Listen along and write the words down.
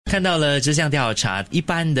看到了这项调查，一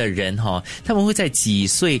般的人他们会在几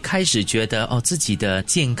岁开始觉得自己的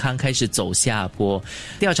健康开始走下坡。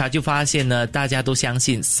调查就发现呢，大家都相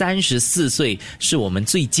信34岁是我们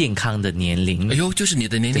最健康的年龄。哎呦，就是你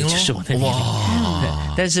的年龄咯，就是我的年龄。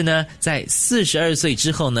哇！但是呢，在42岁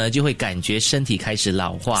之后呢，就会感觉身体开始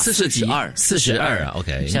老化。42啊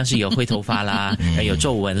 ，OK， 像是有灰头发啦，有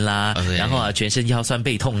皱纹啦，然后全身腰酸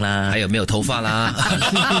背痛啦，还有没有头发啦？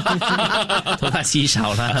头发稀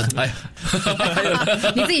少啦，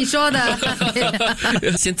你自己说的，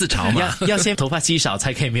先自嘲嘛，要先头发稀少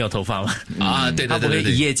才可以没有头发嘛。啊，对，他不会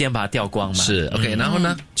一夜间把它掉光嘛。是 OK， 然后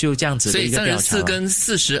呢，就这样子的一个调查。所以34跟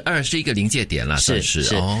42是一个临界点了，是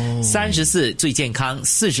34最健康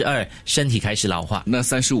，42身体开始老化。那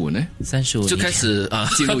35呢？35就开始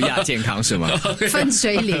进入亚健康是吗？分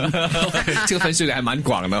水岭，这个分水岭还蛮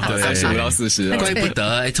广的，35到40。怪不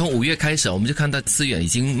得从5月开始，我们就看到思远已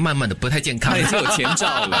经慢慢的不太健康，已经有前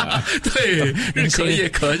兆了。对，日咳夜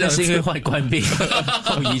咳，那是因为患冠病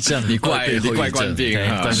后遗症。你怪冠病，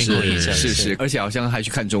冠病后遗症是，而且好像还去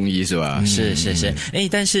看中医是吧？是。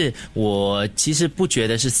但是我其实不觉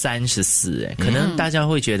得是34，可能大家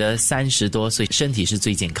会觉得30多岁身体是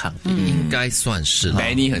最健康的，应该算是。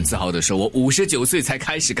Benny 很自豪的说，我59岁才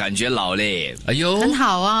开始感觉老嘞。哎呦，很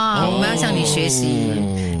好啊，我们要向你学习。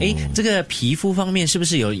这个皮肤方面是不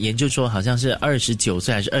是有研究说，好像是29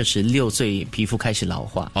岁还是26岁皮肤开始老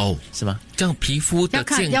化？是吗？这样皮肤的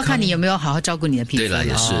健康要看你有没有好好照顾你的皮肤。对了，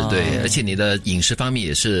也是对，而且你的饮食方面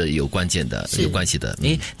也是有关键的，有关系的。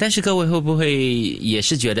但是各位会不会也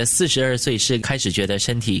是觉得42岁是开始觉得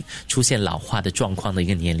身体出现老化的状况的一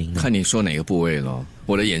个年龄呢？看你说哪个部位咯。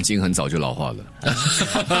我的眼睛很早就老化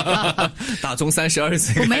了，打从32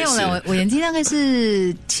岁我没有了，我眼睛大概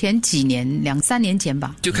是前几年2-3年前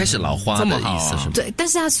吧就开始老花的意思是吗？对，但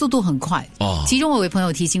是它速度很快。其中我有位朋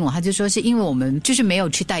友提醒我，他就说是因为我们就是没有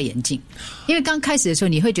去戴眼镜，因为刚开始的时候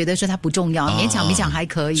你会觉得说它不重要，勉强还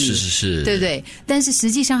可以，是，对不对？但是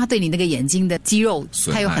实际上它对你那个眼睛的肌肉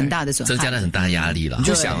它有很大的损害，增加了很大压力了。你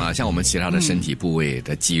就想啊，像我们其他的身体部位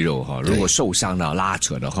的肌肉如果受伤了拉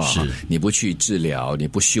扯的话，你不去治疗，你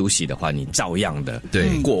不休息的话，你照样的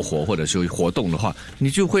过活或者是活动的话，你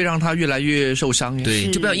就会让它越来越受伤。对，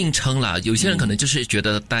就不要硬撑啦。有些人可能就是觉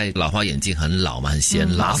得戴老花眼镜很老嘛，很显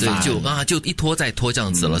老，所以就一拖再拖这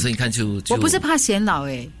样子了。所以你看我不是怕显老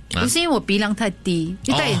不是因为我鼻梁太低，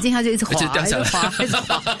一戴眼镜它就一直滑，一直滑，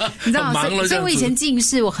你知道吗？所以我以前近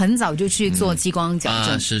视，我很早就去做激光矫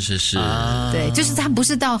正。是，对，就是它不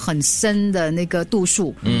是到很深的那个度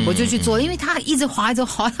数，我就去做，因为它一直滑到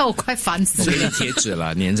我快烦死了。所以贴纸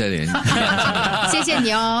了，粘在脸。谢谢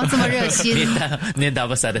你哦，这么热心。念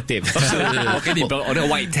double side tip， 我给你我那个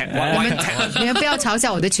white tap， 你们不要嘲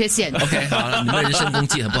笑我的缺陷。OK， 好了，你们人身攻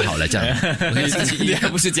击很不好了，这样。你还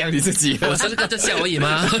不是讲你自己？我是跟着笑而已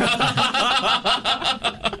吗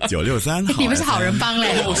？963，你们是好人帮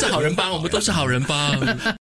嘞，我是好人帮，我们都是好人帮。